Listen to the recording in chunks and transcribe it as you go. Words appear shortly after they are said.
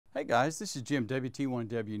Hey guys, this is Jim,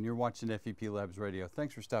 WT1W, and you're watching FEPLabs Radio.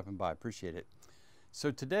 Thanks for stopping by, appreciate it.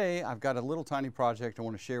 So today I've got a little tiny project I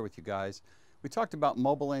want to share with you guys. We talked about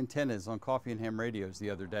mobile antennas on coffee and ham radios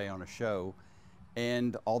the other day on a show,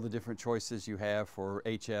 and all the different choices you have for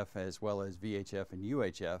HF as well as VHF and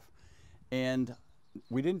UHF. And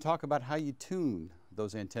we didn't talk about how you tune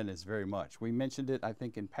those antennas very much. We mentioned it, I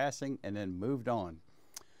think, in passing and then moved on.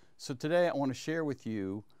 So today I want to share with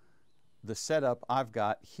you the setup I've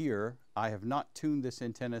got here. I have not tuned this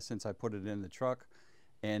antenna since I put it in the truck,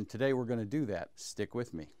 and today we're going to do that. Stick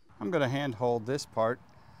with me. I'm going to hand hold this part.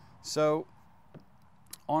 So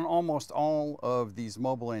on almost all of these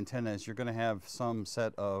mobile antennas, you're going to have some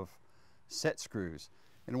set of set screws,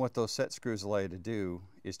 and what those set screws allow you to do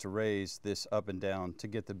is to raise this up and down to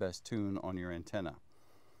get the best tune on your antenna.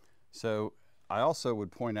 So I also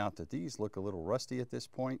would point out that these look a little rusty at this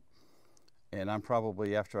point. And I'm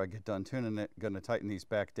probably, after I get done tuning it, going to tighten these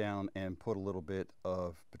back down and put a little bit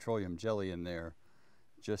of petroleum jelly in there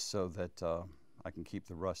just so that I can keep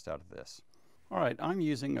the rust out of this. All right, I'm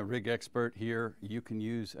using a Rig Expert here. You can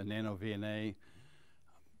use a Nano VNA.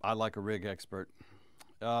 I like a Rig Expert.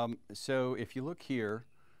 So if you look here,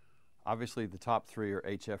 obviously the top three are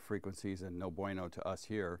HF frequencies and no bueno to us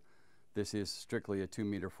here. This is strictly a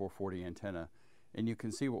 2-meter 440 antenna. And you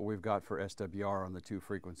can see what we've got for SWR on the two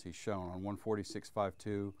frequencies shown. On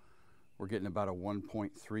 146.52, we're getting about a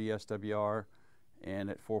 1.3 SWR, and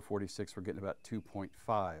at 446, we're getting about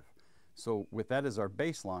 2.5. So with that as our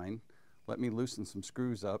baseline, let me loosen some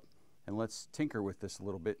screws up, and let's tinker with this a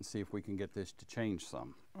little bit and see if we can get this to change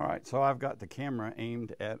some. All right, so I've got the camera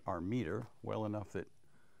aimed at our meter well enough that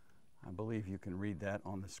I believe you can read that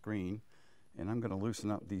on the screen. And I'm going to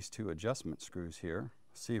loosen up these two adjustment screws here,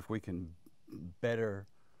 see if we can better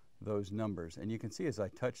those numbers. And you can see as I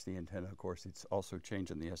touch the antenna, of course, it's also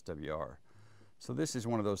changing the SWR. So this is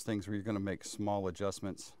one of those things where you're going to make small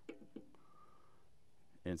adjustments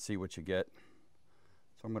and see what you get.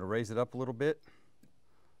 So I'm going to raise it up a little bit,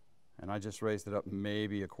 and I just raised it up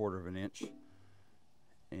maybe 1/4 of an inch.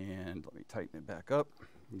 And let me tighten it back up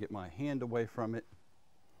and get my hand away from it.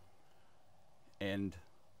 And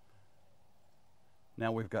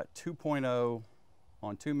now we've got 2.0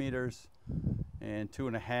 on 2 meters and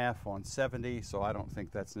 2.5 on 70, so I don't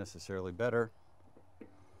think that's necessarily better.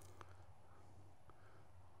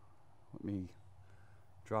 Let me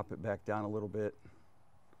drop it back down a little bit,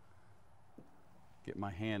 get my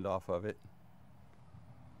hand off of it.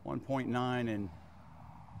 1.9 and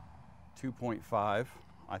 2.5,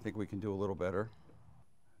 I think we can do a little better.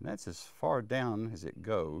 And that's as far down as it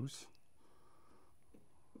goes.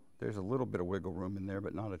 There's a little bit of wiggle room in there,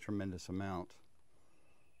 but not a tremendous amount.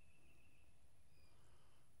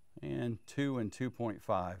 And 2 and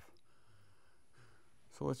 2.5.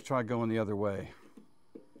 So let's try going the other way.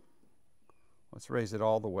 Let's raise it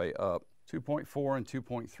all the way up. 2.4 and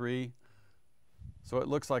 2.3. So it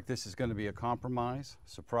looks like this is going to be a compromise.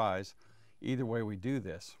 Surprise. Either way we do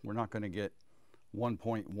this, we're not going to get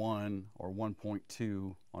 1.1 or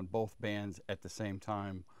 1.2 on both bands at the same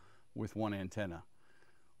time with one antenna.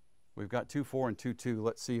 We've got 2.4 and 2.2.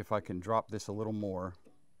 Let's see if I can drop this a little more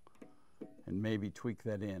and maybe tweak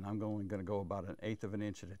that in. I'm only going to go about 1/8 of an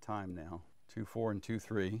inch at a time now. 2.4 and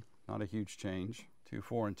 2.3, not a huge change.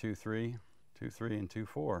 2.4 and 2.3, 2.3 and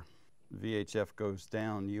 2.4. VHF goes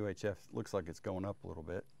down, UHF looks like it's going up a little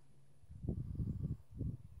bit.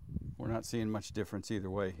 We're not seeing much difference either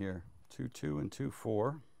way here. 2.2 and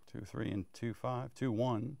 2.4, 2.3 and 2.5,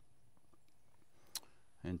 2.1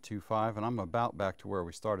 and 2.5, and I'm about back to where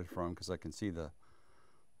we started from because I can see the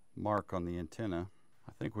mark on the antenna.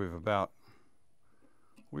 I think we've about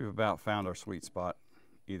found our sweet spot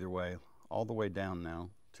either way, all the way down now.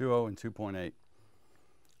 2.0 and 2.8.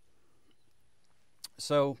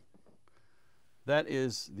 So that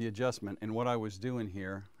is the adjustment, and what I was doing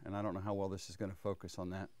here, and I don't know how well this is going to focus on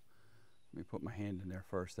that. Let me put my hand in there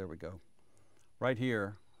first. There we go. Right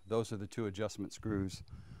here, those are the two adjustment screws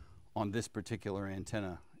on this particular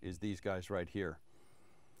antenna, is these guys right here.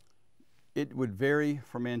 It would vary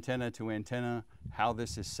from antenna to antenna how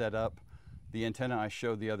this is set up. The antenna I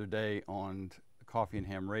showed the other day on coffee and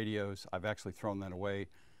ham radios, I've actually thrown that away.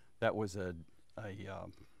 That was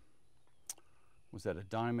was that a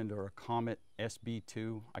Diamond or a Comet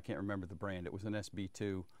SB2? I can't remember the brand. It was an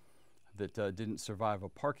SB2 that didn't survive a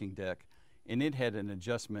parking deck, and it had an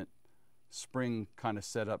adjustment spring kind of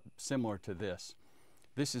set up similar to this.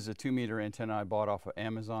 This is a 2-meter antenna I bought off of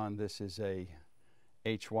Amazon. This is a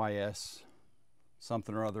HYS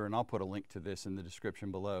something or other, and I'll put a link to this in the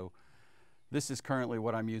description below. This is currently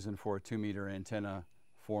what I'm using for a 2-meter antenna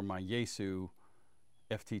for my Yaesu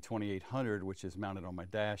FT2800, which is mounted on my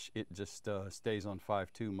dash. It just stays on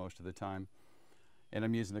 5.2 most of the time. And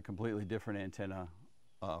I'm using a completely different antenna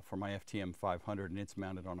for my FTM 500, and it's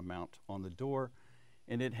mounted on a mount on the door,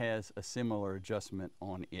 and it has a similar adjustment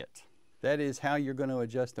on it. That is how you're going to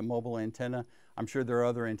adjust a mobile antenna. I'm sure there are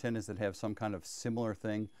other antennas that have some kind of similar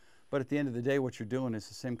thing, but at the end of the day, what you're doing is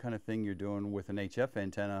the same kind of thing you're doing with an HF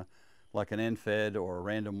antenna, like an end-fed or a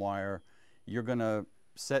random wire. You're going to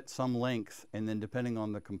set some length, and then depending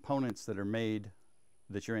on the components that are made,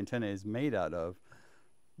 that your antenna is made out of,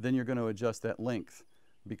 then you're going to adjust that length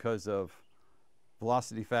because of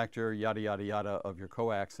velocity factor, yada, yada, yada, of your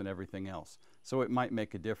coax and everything else. So it might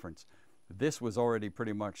make a difference. This was already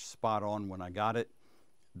pretty much spot on when I got it.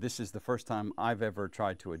 This is the first time I've ever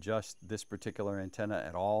tried to adjust this particular antenna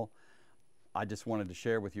at all. I just wanted to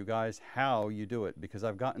share with you guys how you do it, because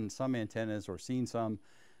I've gotten some antennas or seen some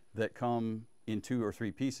that come in 2 or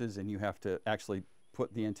 3 pieces, and you have to actually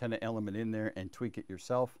put the antenna element in there and tweak it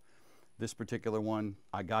yourself. This particular one,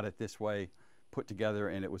 I got it this way, put together,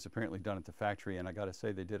 and it was apparently done at the factory, and I gotta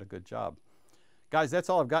say they did a good job. Guys, that's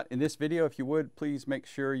all I've got in this video. If you would, please make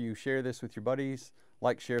sure you share this with your buddies.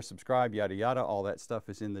 Like, share, subscribe, yada, yada. All that stuff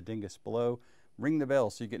is in the dingus below. Ring the bell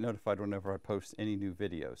so you get notified whenever I post any new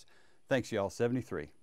videos. Thanks, y'all. 73.